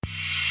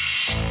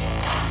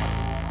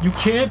You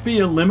can't be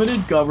a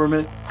limited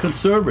government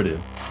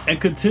conservative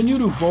and continue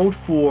to vote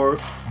for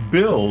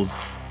bills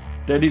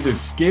that either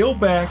scale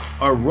back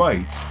our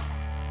rights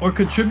or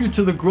contribute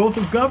to the growth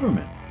of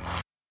government.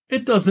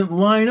 It doesn't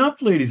line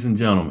up, ladies and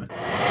gentlemen.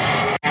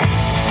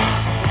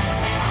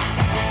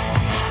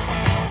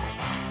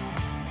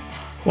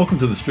 Welcome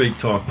to the Straight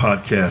Talk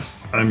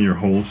Podcast. I'm your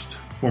host,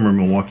 former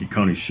Milwaukee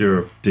County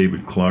Sheriff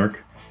David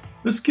Clark.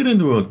 Let's get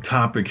into a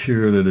topic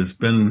here that has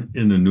been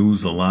in the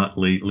news a lot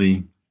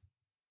lately.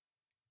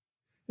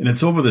 And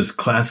it's over this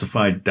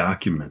classified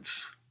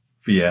documents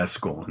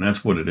fiasco, and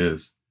that's what it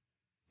is.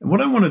 And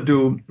what I want to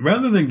do,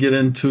 rather than get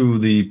into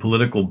the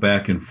political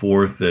back and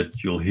forth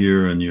that you'll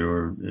hear in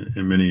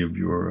many of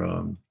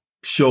your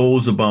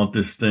shows about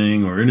this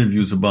thing or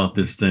interviews about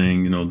this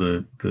thing,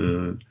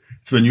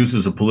 it's been used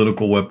as a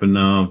political weapon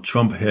now.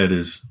 Trump had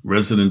his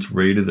residence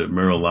raided at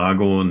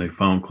Mar-a-Lago, and they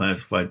found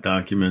classified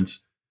documents.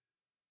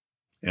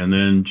 And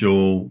then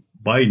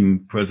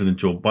President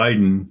Joe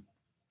Biden,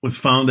 was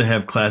found to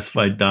have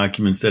classified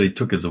documents that he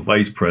took as a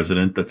vice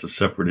president. That's a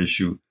separate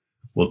issue.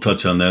 We'll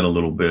touch on that a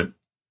little bit.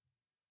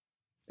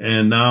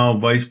 And now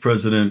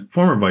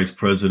former Vice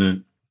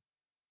President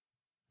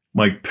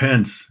Mike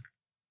Pence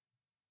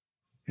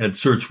had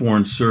search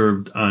warrants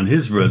served on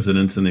his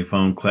residence, and they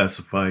found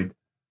classified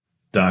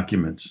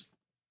documents.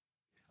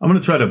 I'm going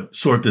to try to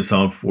sort this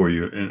out for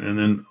you. And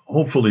then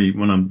hopefully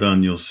when I'm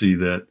done, you'll see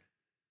that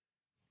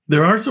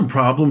there are some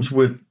problems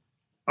with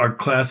our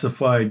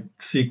classified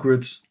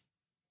secrets,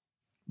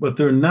 but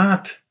they're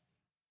not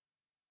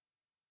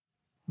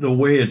the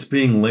way it's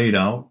being laid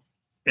out.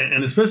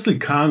 And especially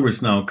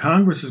Congress now.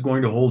 Congress is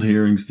going to hold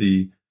hearings.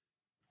 The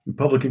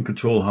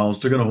Republican-controlled House,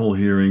 they're going to hold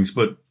hearings.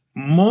 But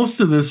most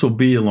of this will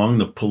be along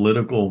the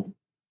political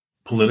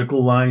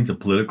lines, a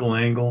political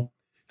angle.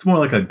 It's more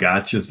like a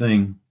gotcha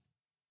thing.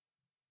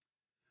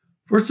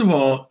 First of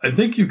all, I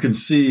think you can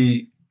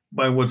see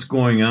by what's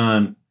going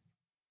on,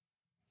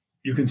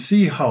 you can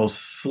see how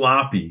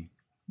sloppy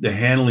the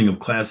handling of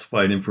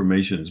classified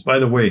information is. By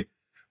the way,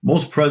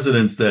 most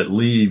presidents that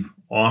leave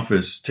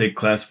office take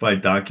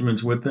classified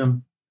documents with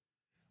them.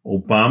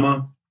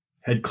 Obama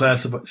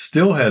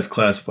still has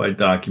classified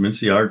documents.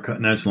 The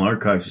National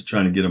Archives is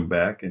trying to get them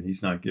back, and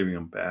he's not giving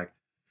them back.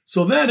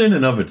 So that in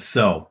and of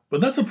itself,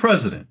 but that's a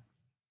president.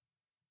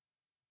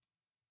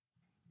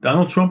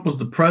 Donald Trump was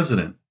the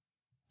president.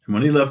 And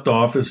when he left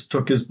office,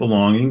 took his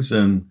belongings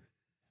and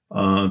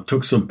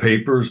took some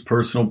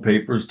personal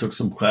papers, took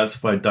some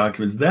classified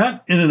documents.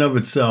 That in and of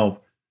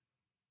itself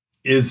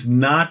is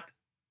not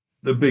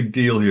the big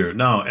deal here.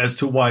 Now, as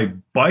to why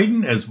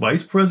Biden as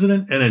vice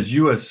president and as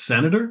U.S.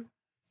 senator,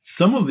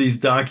 some of these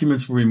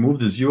documents were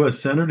removed as U.S.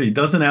 senator. He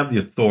doesn't have the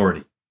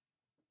authority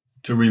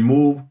to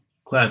remove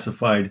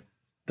classified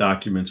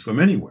documents from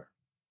anywhere.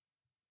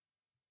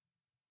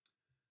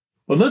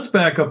 But let's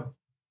back up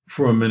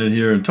for a minute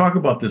here and talk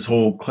about this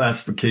whole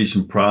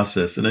classification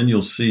process, and then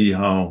you'll see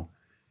how,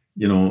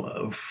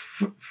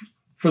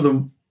 for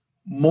the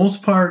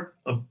most part,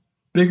 a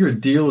bigger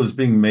deal is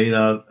being made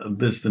out of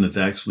this than is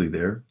actually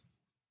there.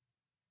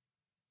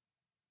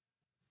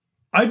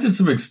 I did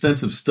some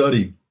extensive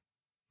study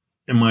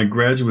in my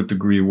graduate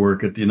degree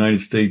work at the United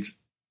States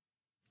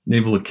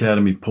Naval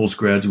Academy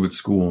Postgraduate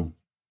School,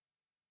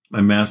 my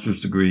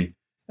master's degree,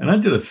 and I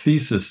did a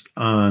thesis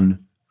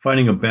on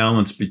finding a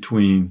balance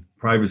between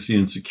privacy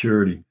and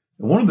security.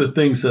 And one of the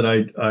things that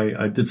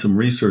I did some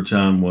research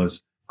on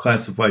was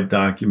classified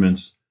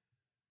documents,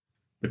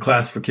 the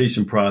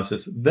classification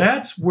process.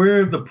 That's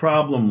where the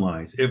problem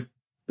lies. If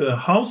the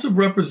House of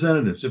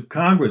Representatives, if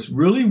Congress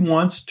really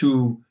wants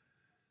to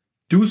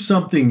do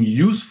something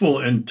useful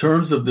in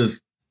terms of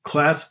this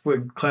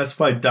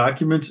classified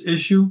documents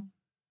issue,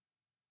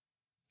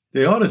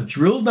 they ought to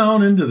drill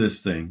down into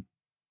this thing,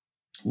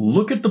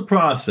 look at the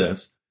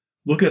process,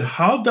 look at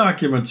how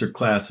documents are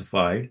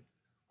classified,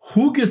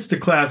 who gets to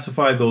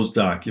classify those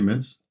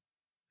documents,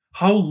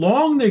 how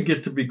long they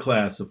get to be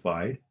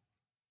classified,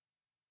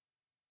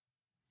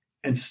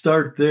 and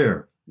start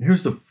there.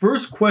 Here's the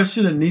first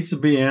question that needs to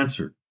be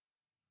answered.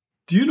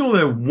 Do you know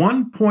that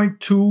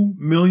 1.2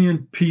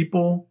 million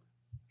people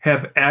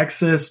have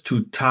access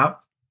to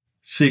top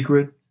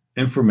secret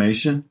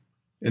information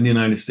in the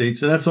United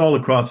States? And that's all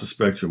across the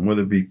spectrum,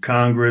 whether it be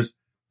Congress.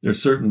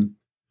 There's certain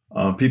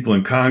people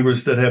in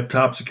Congress that have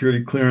top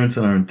security clearance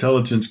on our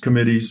intelligence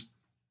committees.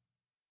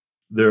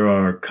 There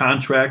are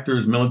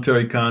contractors,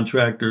 military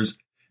contractors,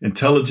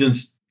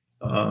 intelligence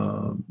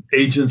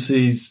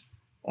agencies,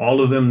 all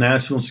of them,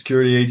 national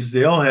security agencies.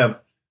 They all have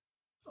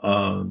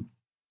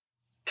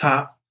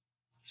top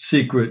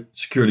secret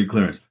security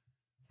clearance.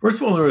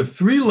 First of all, there are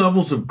 3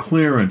 levels of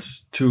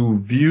clearance to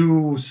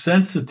view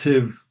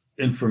sensitive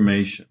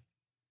information.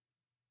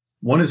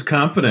 One is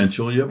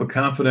confidential. You have a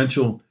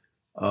confidential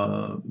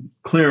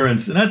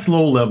clearance, and that's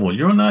low level.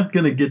 You're not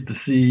going to get to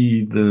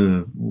see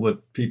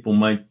what people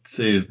might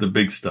say is the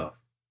big stuff.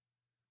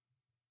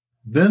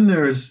 Then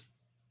there's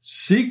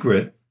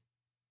secret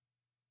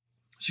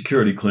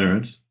security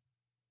clearance,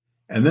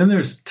 and then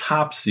there's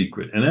top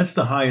secret, and that's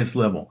the highest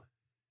level.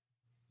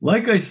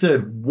 Like I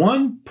said,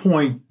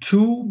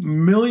 1.2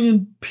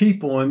 million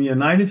people in the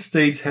United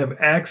States have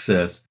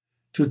access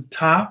to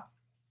top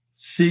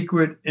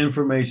secret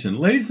information.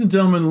 Ladies and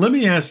gentlemen, let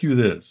me ask you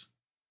this.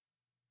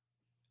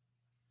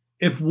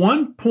 If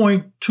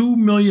 1.2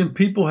 million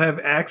people have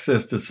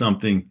access to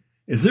something,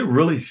 is it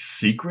really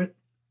secret?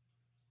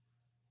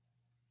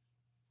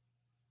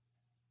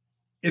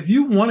 If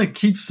you want to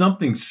keep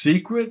something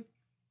secret,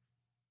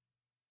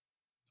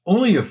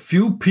 only a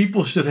few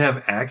people should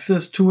have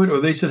access to it,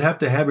 or they should have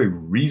to have a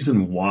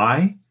reason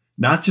why,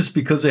 not just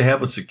because they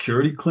have a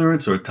security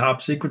clearance or a top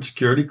secret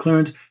security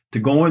clearance to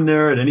go in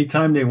there at any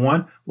time they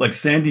want, like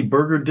Sandy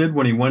Berger did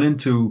when he went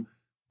into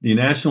the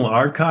National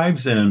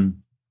Archives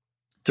and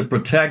to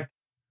protect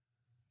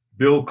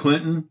Bill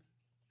Clinton,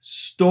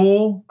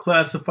 stole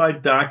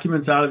classified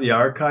documents out of the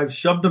archives,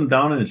 shoved them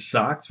down in his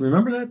socks.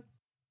 Remember that?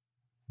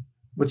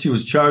 Which he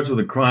was charged with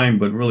a crime,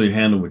 but really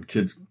handled with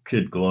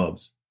kid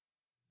gloves.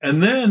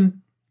 And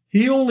then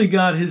he only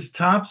got his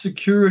top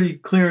security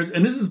clearance,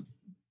 and this is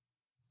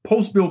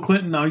post Bill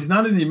Clinton now. He's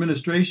not in the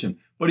administration,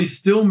 but he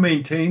still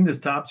maintained this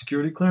top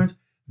security clearance.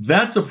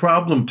 That's a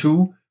problem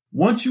too.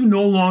 Once you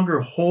no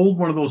longer hold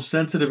one of those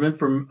sensitive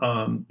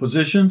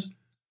positions,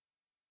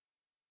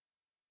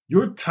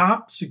 your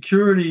top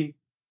security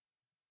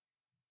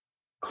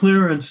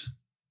clearance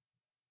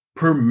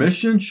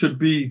permission should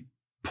be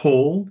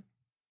pulled.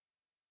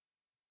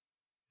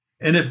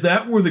 And if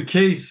that were the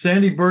case,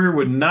 Sandy Berger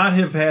would not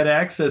have had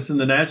access in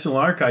the National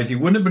Archives. He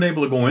wouldn't have been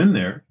able to go in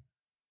there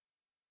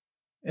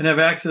and have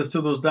access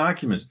to those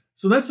documents.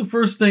 So that's the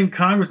first thing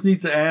Congress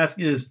needs to ask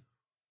is,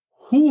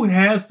 who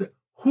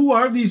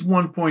are these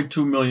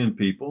 1.2 million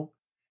people,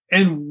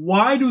 and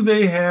why do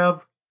they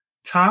have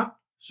top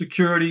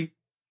security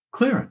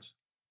clearance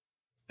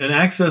and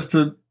access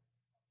to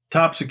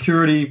top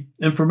security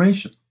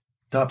information?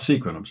 Top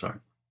secret, I'm sorry.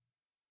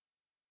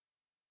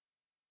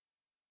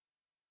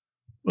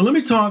 Well, let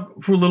me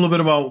talk for a little bit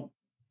about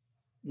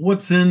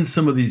what's in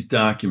some of these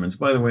documents.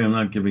 By the way, I'm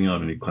not giving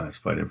out any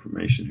classified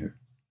information here,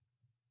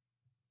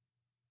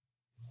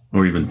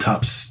 or even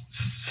top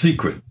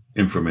secret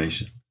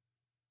information.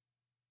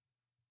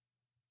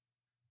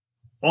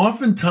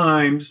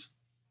 Oftentimes,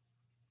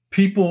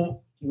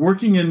 people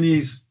working in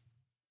these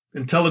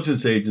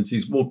intelligence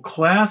agencies will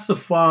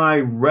classify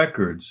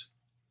records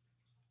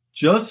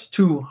just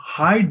to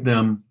hide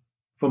them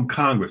from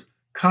Congress.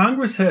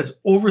 Congress has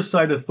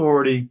oversight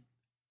authority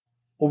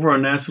over our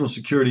national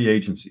security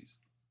agencies.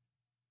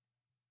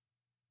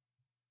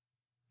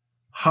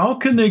 How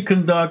can they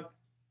conduct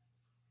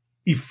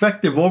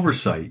effective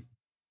oversight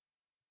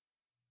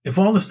if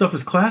all this stuff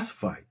is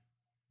classified?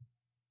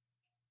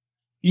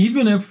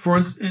 Even if, for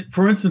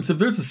instance, if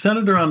there's a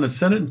senator on the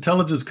Senate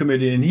Intelligence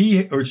Committee and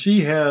he or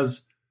she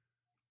has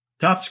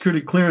top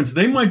security clearance,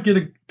 they might get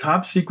a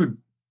top secret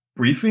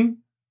briefing.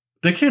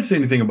 They can't say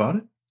anything about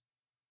it.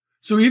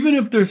 So even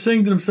if they're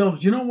saying to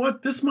themselves, you know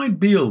what, this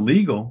might be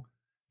illegal,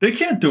 they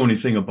can't do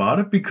anything about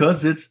it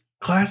because it's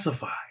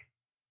classified.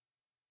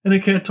 And they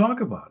can't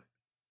talk about it.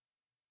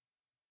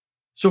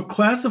 So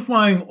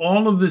classifying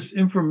all of this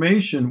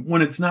information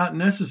when it's not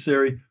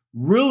necessary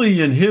really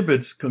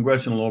inhibits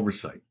congressional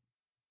oversight.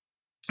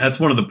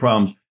 That's one of the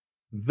problems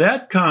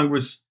that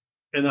Congress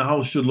and the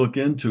House should look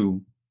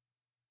into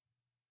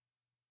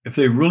if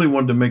they really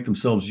wanted to make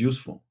themselves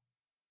useful.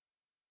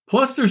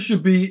 Plus, there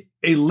should be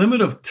a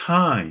limit of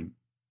time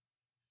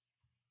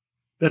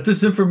that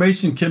this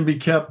information can be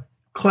kept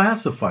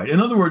classified. In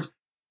other words,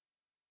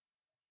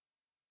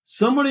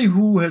 somebody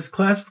who has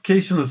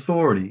classification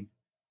authority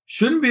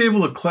shouldn't be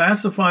able to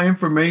classify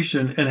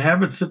information and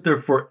have it sit there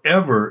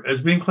forever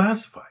as being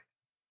classified.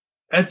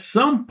 At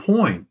some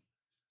point,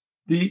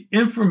 the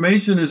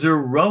information is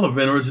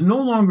irrelevant or it's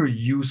no longer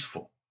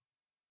useful.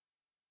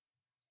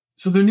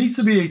 So there needs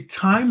to be a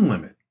time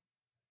limit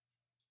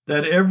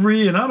that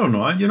and I don't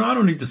know, I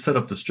don't need to set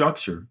up the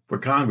structure for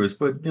Congress,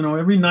 but,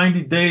 every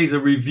 90 days, a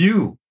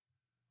review.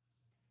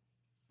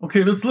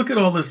 Okay, let's look at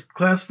all this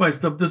classified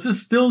stuff. Does this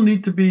still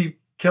need to be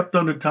kept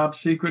under top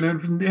secret? And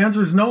if the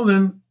answer is no,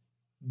 then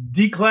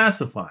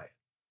declassify it.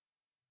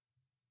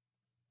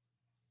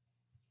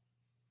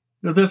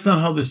 Now, that's not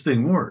how this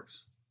thing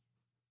works.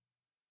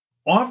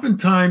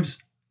 Oftentimes,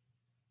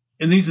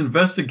 in these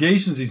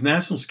investigations, these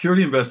national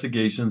security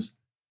investigations,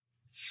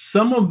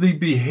 some of the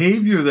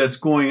behavior that's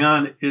going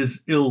on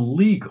is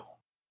illegal.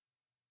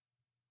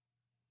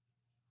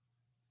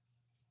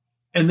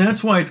 And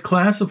that's why it's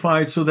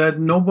classified so that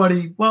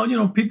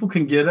people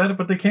can get at it,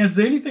 but they can't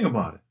say anything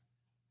about it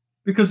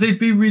because they'd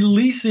be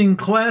releasing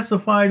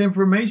classified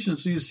information.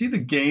 So you see the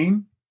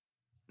game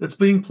that's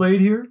being played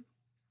here?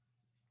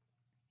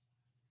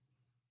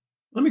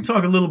 Let me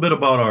talk a little bit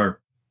about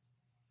our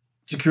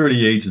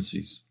security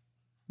agencies,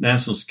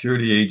 National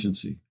Security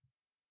Agency,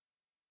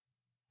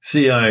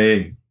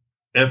 CIA,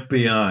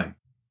 FBI.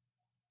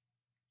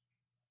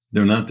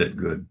 They're not that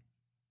good.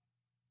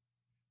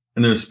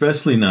 And they're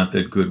especially not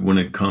that good when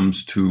it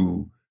comes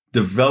to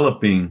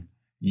developing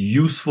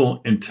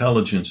useful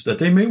intelligence that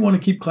they may want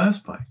to keep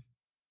classified.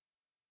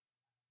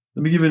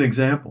 Let me give you an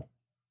example.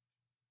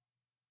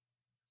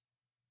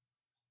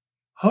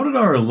 How did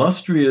our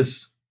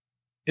illustrious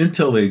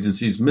intel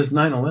agencies miss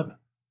 9/11?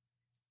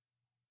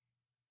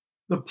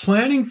 The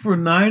planning for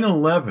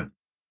 9/11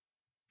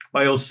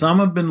 by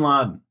Osama bin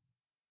Laden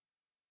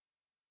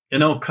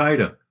and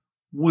Al-Qaeda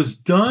was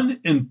done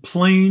in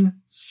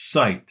plain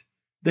sight.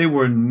 They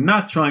were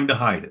not trying to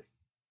hide it.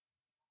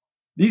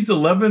 These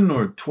 11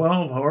 or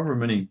 12, however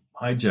many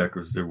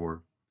hijackers there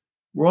were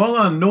all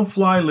on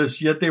no-fly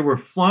lists, yet they were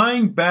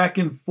flying back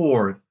and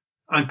forth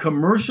on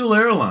commercial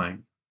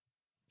airlines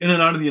in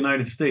and out of the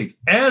United States.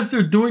 As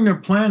they're doing their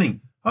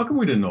planning, how come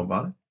we didn't know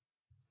about it?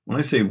 When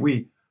I say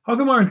we, how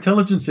come our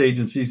intelligence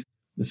agencies,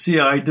 the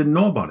CIA, didn't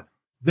know about it?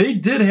 They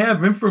did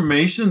have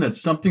information that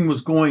something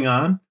was going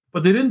on,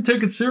 but they didn't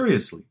take it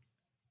seriously.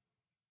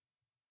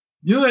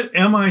 You know that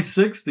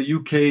MI6, the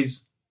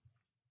UK's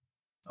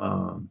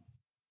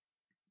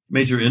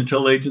major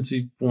intel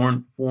agency,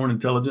 foreign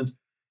intelligence,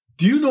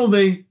 do you know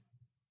they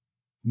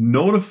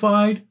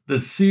notified the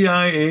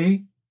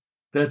CIA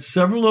that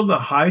several of the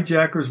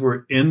hijackers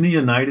were in the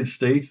United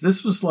States?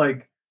 This was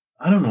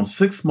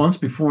 6 months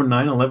before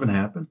 9/11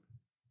 happened.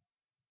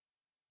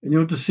 And you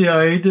know what the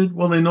CIA did?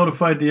 Well, they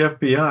notified the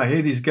FBI.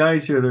 Hey, these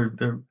guys here,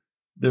 they're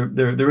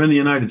in the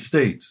United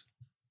States.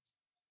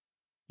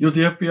 You know what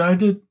the FBI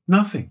did?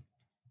 Nothing.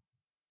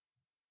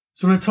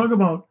 So when I talk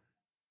about,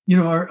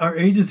 our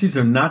agencies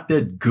are not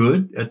that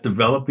good at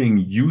developing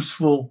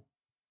useful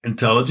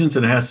intelligence,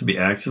 and it has to be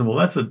actionable.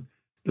 That's a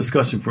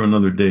discussion for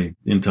another day.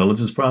 The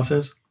intelligence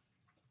process.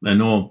 I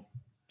know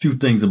a few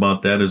things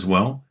about that as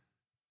well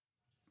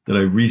that I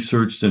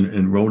researched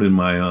and wrote in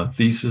my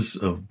thesis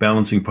of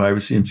balancing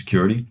privacy and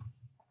security.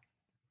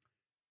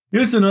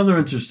 Here's another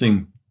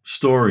interesting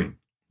story.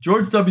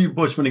 George W.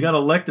 Bush, when he got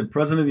elected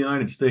president of the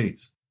United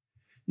States,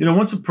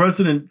 once a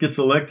president gets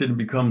elected and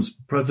becomes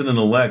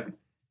president-elect,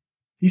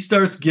 he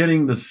starts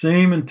getting the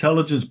same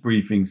intelligence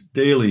briefings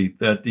daily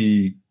that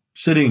the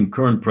sitting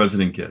current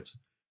president gets.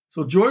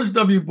 So George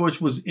W.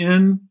 Bush was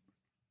in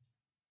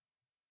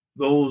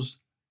those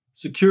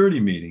security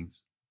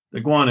meetings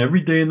that go on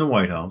every day in the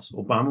White House.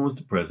 Obama was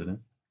the president.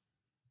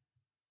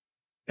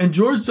 And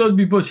George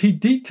W. Bush, he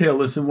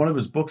detailed this in one of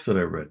his books that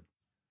I read.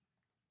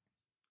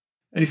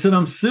 And he said,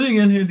 I'm sitting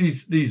in here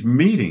these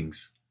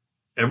meetings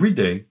every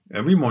day,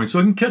 every morning, so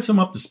I can catch them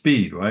up to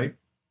speed, right?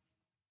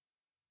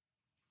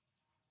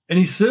 And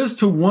he says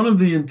to one of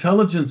the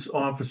intelligence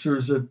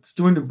officers that's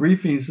doing the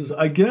briefing, he says,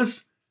 I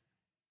guess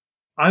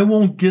I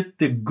won't get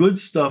the good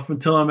stuff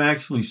until I'm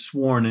actually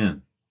sworn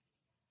in.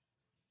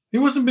 He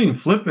wasn't being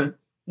flippant.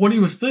 What he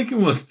was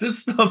thinking was, this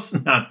stuff's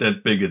not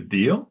that big a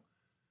deal.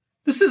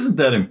 This isn't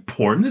that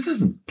important. This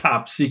isn't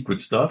top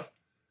secret stuff.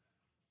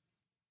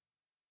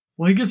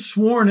 Well, he gets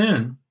sworn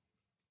in.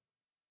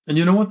 And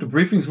you know what? The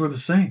briefings were the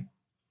same.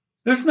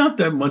 There's not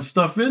that much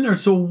stuff in there.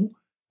 So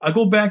I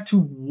go back to,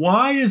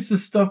 why is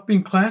this stuff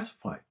being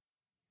classified?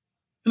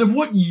 And of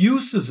what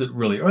use is it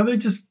really? Are they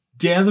just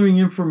gathering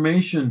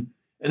information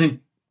and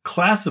then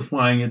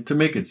classifying it to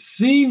make it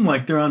seem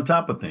like they're on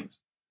top of things?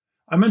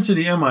 I mentioned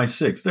the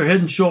MI6. They're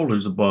head and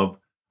shoulders above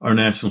our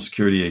national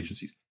security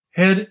agencies.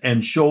 Head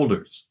and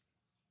shoulders.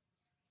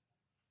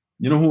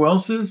 You know who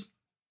else is?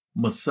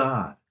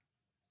 Mossad.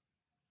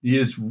 The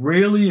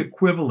Israeli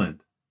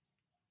equivalent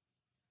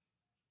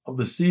of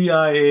the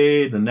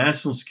CIA, the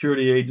National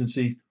Security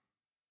Agency,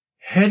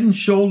 head and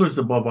shoulders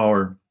above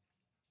our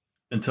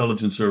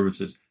intelligence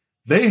services.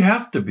 They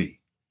have to be,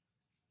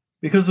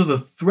 because of the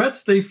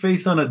threats they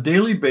face on a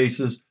daily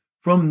basis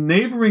from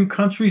neighboring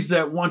countries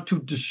that want to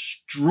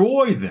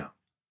destroy them.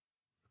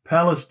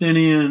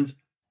 Palestinians,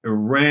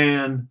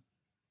 Iran,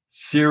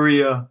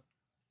 Syria.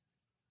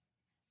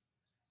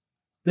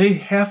 They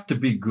have to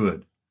be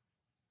good.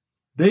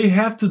 They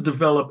have to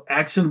develop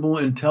actionable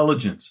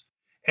intelligence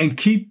and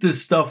keep this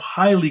stuff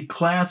highly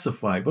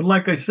classified. But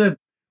like I said,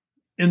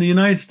 in the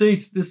United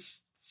States,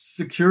 this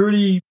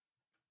security,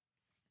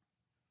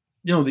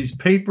 these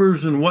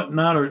papers and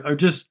whatnot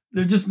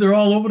they're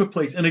all over the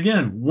place. And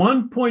again,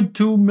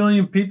 1.2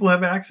 million people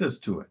have access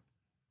to it.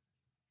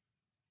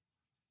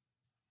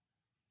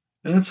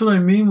 And that's what I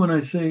mean when I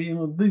say,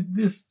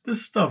 this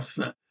stuff's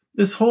not,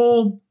 this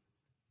whole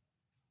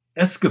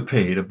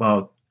escapade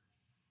about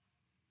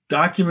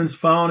documents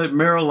found at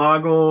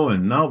Mar-a-Lago,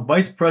 and now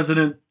Vice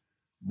President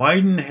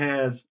Biden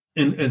has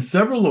in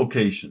several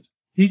locations.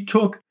 He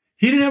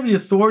didn't have the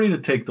authority to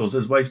take those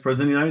as Vice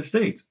President of the United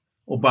States.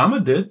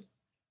 Obama did.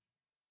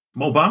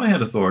 Obama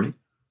had authority.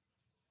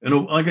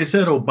 And like I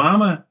said,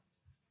 Obama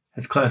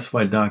has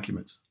classified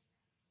documents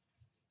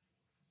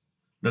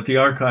that the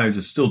archives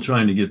are still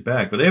trying to get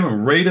back, but they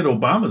haven't raided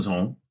Obama's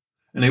home,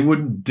 and they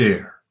wouldn't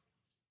dare.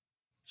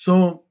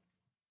 So,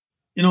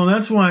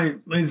 that's why,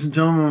 ladies and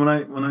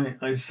gentlemen, when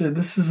I said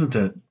this isn't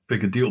that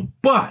big a deal,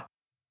 but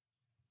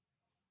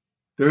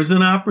there's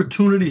an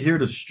opportunity here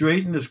to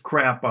straighten this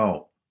crap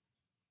out.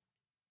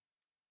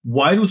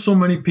 Why do so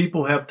many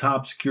people have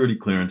top security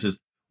clearances?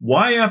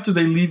 Why, after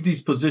they leave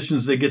these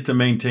positions, they get to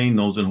maintain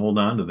those and hold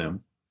on to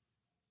them?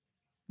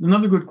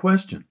 Another good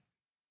question.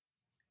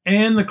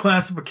 And the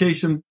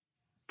classification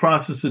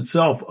process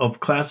itself of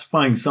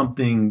classifying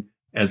something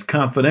as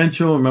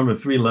confidential. Remember,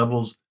 3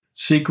 levels: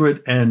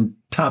 secret and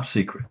top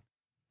secret.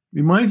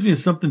 Reminds me of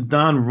something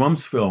Don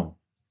Rumsfeld.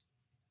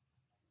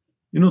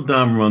 You know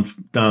Don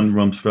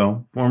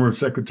Rumsfeld, former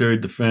Secretary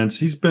of Defense.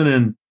 He's been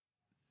in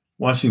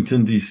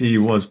Washington, D.C. He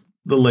was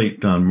the late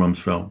Don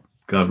Rumsfeld.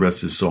 God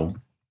rest his soul.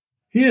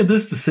 He had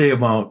this to say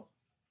about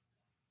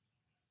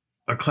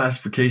our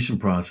classification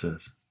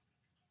process.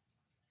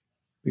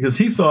 Because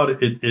he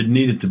thought it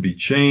needed to be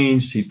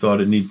changed. He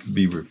thought it needed to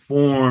be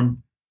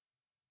reformed.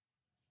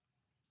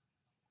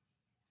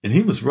 And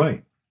he was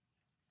right.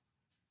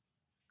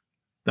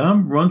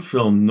 Don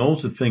Rumsfeld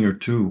knows a thing or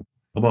two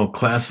about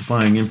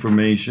classifying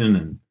information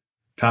and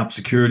top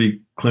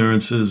security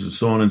clearances and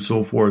so on and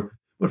so forth.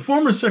 But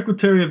former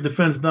Secretary of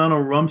Defense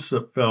Donald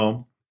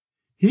Rumsfeld,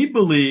 he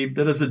believed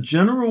that as a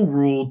general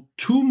rule,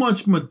 too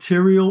much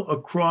material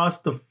across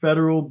the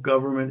federal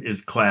government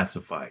is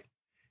classified.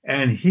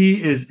 And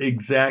he is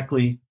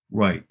exactly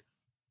right.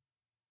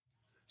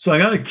 So I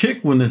got a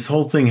kick when this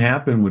whole thing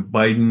happened with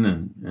Biden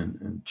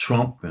and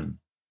Trump and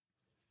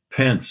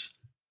Pence.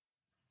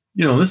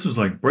 You know, this was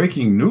like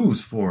breaking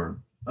news for,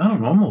 I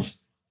don't know, almost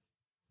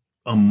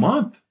a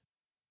month.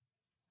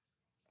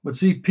 But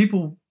see,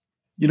 people,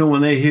 you know,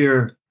 when they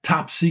hear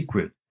top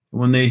secret,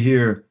 when they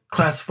hear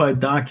classified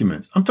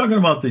documents, I'm talking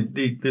about the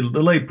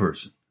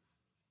layperson.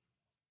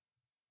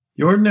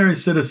 The ordinary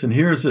citizen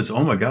hears this,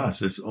 oh my gosh,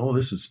 there's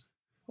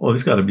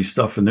got to be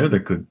stuff in there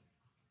that could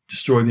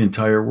destroy the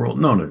entire world.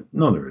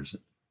 No, there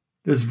isn't.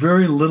 There's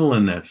very little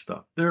in that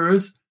stuff. There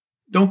is,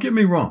 don't get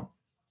me wrong.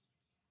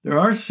 There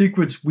are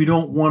secrets we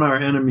don't want our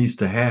enemies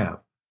to have.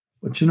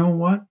 But you know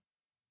what?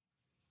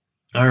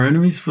 Our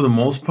enemies, for the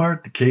most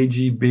part, the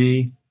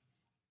KGB,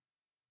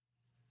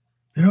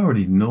 they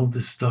already know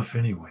this stuff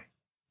anyway.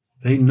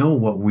 They know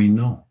what we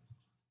know.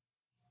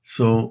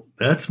 So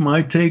that's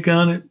my take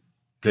on it.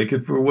 Take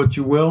it for what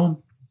you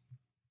will.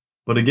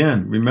 But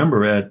again,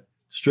 remember, at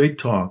Straight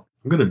Talk,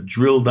 I'm going to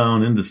drill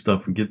down into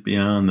stuff and get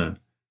beyond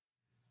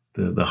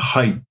the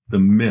hype, the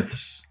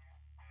myths,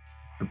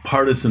 the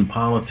partisan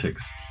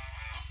politics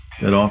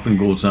that often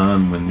goes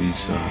on when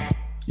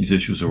these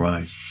issues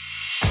arise.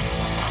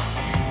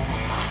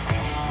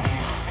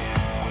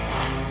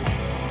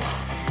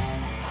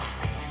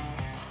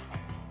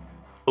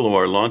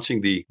 Are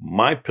launching the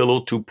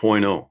MyPillow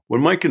 2.0.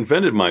 When Mike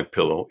invented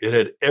MyPillow, it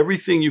had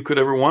everything you could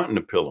ever want in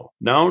a pillow.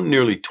 Now,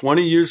 nearly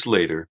 20 years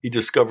later, he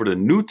discovered a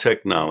new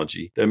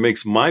technology that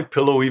makes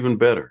MyPillow even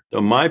better. The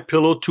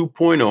MyPillow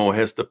 2.0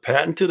 has the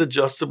patented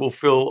adjustable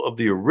fill of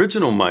the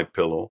original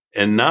MyPillow,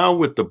 and now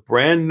with the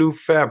brand new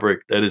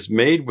fabric that is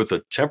made with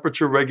a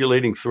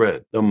temperature-regulating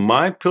thread. The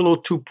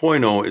MyPillow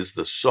 2.0 is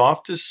the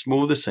softest,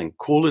 smoothest, and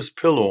coolest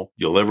pillow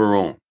you'll ever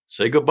own.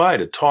 Say goodbye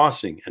to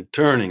tossing and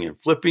turning and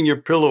flipping your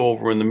pillow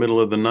over in the middle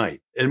of the night.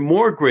 And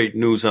more great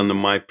news on the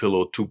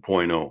MyPillow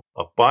 2.0.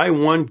 A buy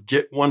one,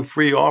 get one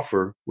free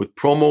offer with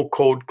promo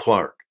code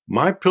Clark.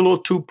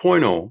 MyPillow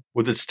 2.0,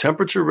 with its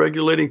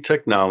temperature-regulating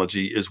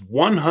technology, is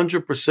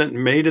 100%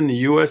 made in the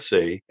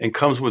USA and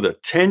comes with a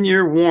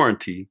 10-year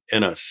warranty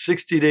and a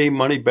 60-day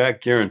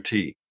money-back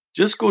guarantee.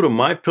 Just go to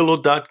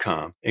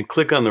MyPillow.com and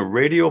click on the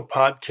radio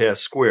podcast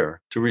square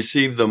to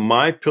receive the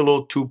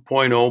MyPillow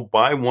 2.0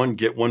 buy one,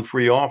 get one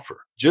free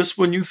offer. Just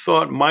when you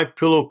thought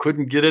MyPillow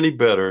couldn't get any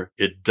better,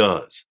 it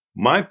does.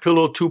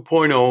 MyPillow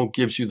 2.0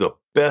 gives you the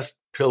best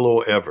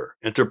pillow ever.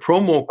 Enter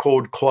promo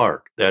code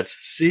Clark, that's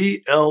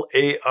CLARKE,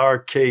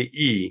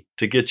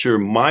 to get your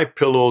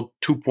MyPillow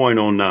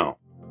 2.0 now.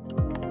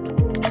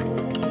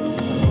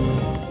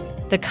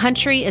 The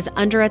country is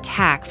under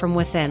attack from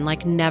within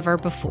like never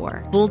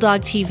before.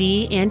 Bulldog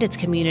TV and its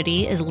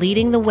community is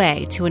leading the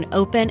way to an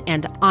open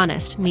and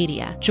honest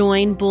media.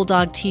 Join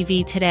Bulldog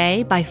TV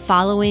today by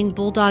following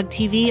Bulldog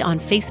TV on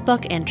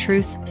Facebook and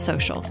Truth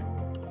Social.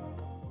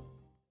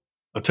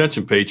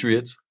 Attention,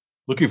 Patriots.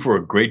 Looking for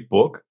a great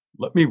book?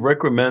 Let me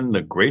recommend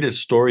The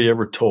Greatest Story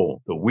Ever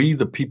Told. The We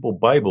the People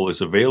Bible is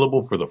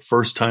available for the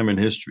first time in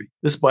history.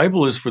 This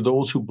Bible is for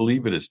those who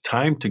believe it is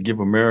time to give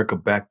America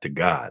back to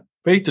God.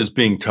 Faith is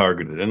being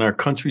targeted, and our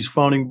country's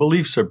founding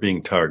beliefs are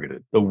being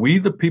targeted. The We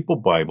the People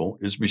Bible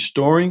is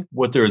restoring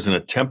what there is an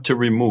attempt to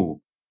remove: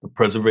 the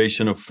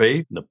preservation of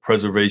faith and the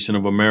preservation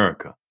of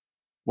America.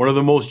 One of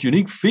the most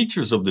unique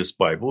features of this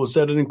Bible is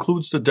that it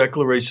includes the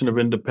Declaration of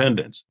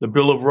Independence, the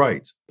Bill of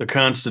Rights, the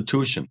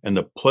Constitution, and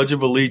the Pledge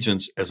of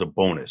Allegiance as a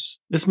bonus.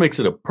 This makes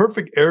it a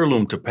perfect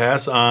heirloom to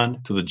pass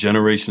on to the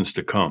generations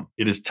to come.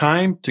 It is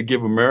time to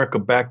give America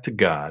back to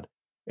God,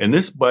 and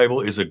this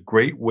Bible is a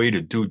great way to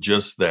do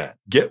just that.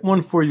 Get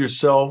one for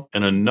yourself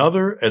and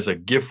another as a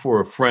gift for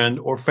a friend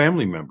or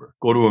family member.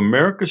 Go to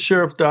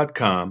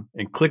americasheriff.com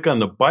and click on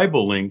the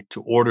Bible link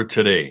to order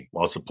today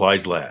while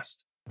supplies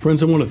last.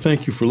 Friends, I want to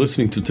thank you for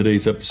listening to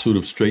today's episode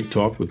of Straight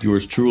Talk with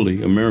yours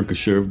truly, America's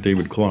Sheriff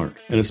David Clark.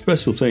 And a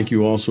special thank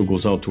you also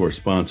goes out to our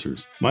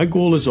sponsors. My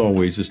goal, as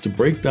always, is to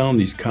break down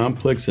these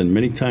complex and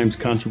many times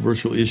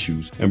controversial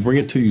issues and bring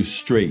it to you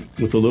straight,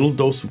 with a little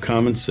dose of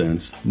common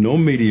sense, no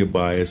media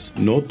bias,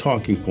 no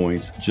talking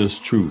points,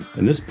 just truth.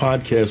 And this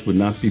podcast would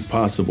not be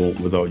possible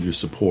without your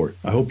support.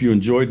 I hope you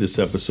enjoyed this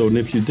episode, and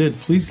if you did,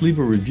 please leave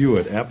a review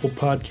at Apple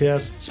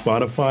Podcasts,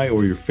 Spotify,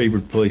 or your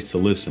favorite place to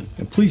listen.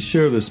 And please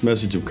share this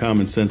message of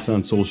common sense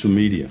on social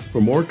media. For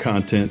more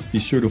content, be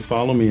sure to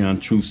follow me on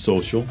Truth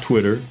Social,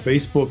 Twitter,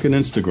 Facebook, and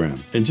Instagram.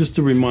 And just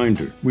a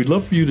reminder, we'd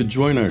love for you to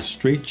join our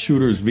Straight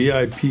Shooters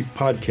VIP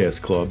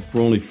Podcast Club for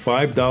only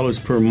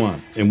 $5 per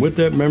month. And with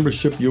that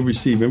membership, you'll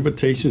receive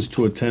invitations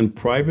to attend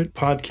private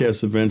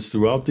podcast events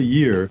throughout the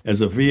year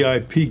as a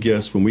VIP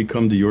guest when we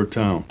come to your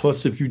town.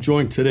 Plus, if you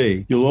join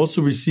today, you'll also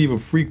receive a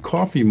free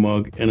coffee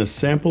mug and a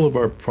sample of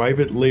our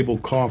private label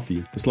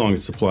coffee as long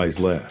as supplies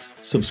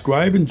last.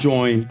 Subscribe and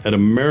join at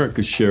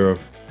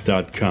americasheriff.com.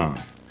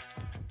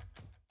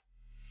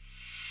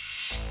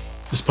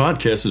 This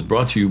podcast is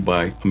brought to you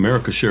by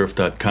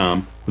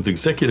americasheriff.com with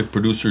executive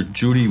producer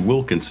Judy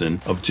Wilkinson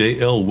of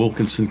J.L.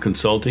 Wilkinson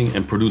Consulting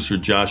and producer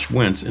Josh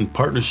Wentz in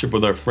partnership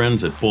with our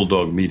friends at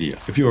Bulldog Media.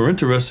 If you are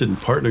interested in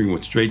partnering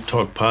with Straight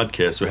Talk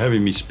Podcasts or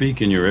having me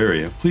speak in your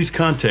area, please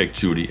contact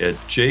Judy at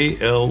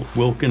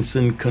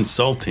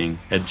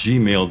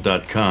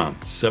jlwilkinsonconsulting@gmail.com,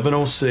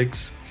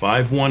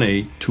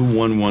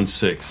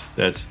 706-518-2116.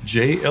 That's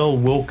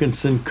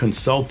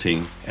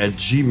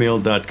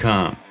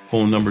jlwilkinsonconsulting@gmail.com.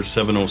 Phone number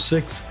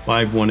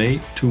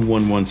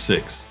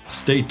 706-518-2116.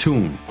 Stay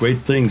tuned.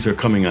 Great things are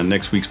coming on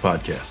next week's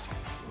podcast.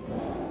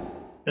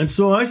 And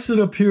so I sit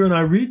up here and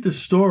I read the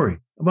story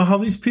about how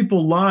these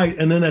people lied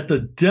and then that the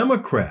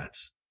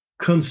Democrats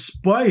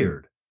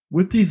conspired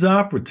with these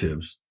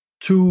operatives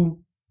to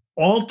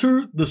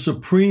alter the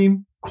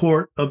Supreme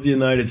Court of the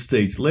United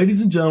States.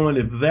 Ladies and gentlemen,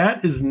 if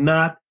that is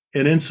not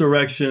an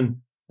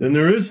insurrection, then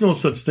there is no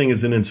such thing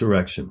as an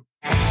insurrection.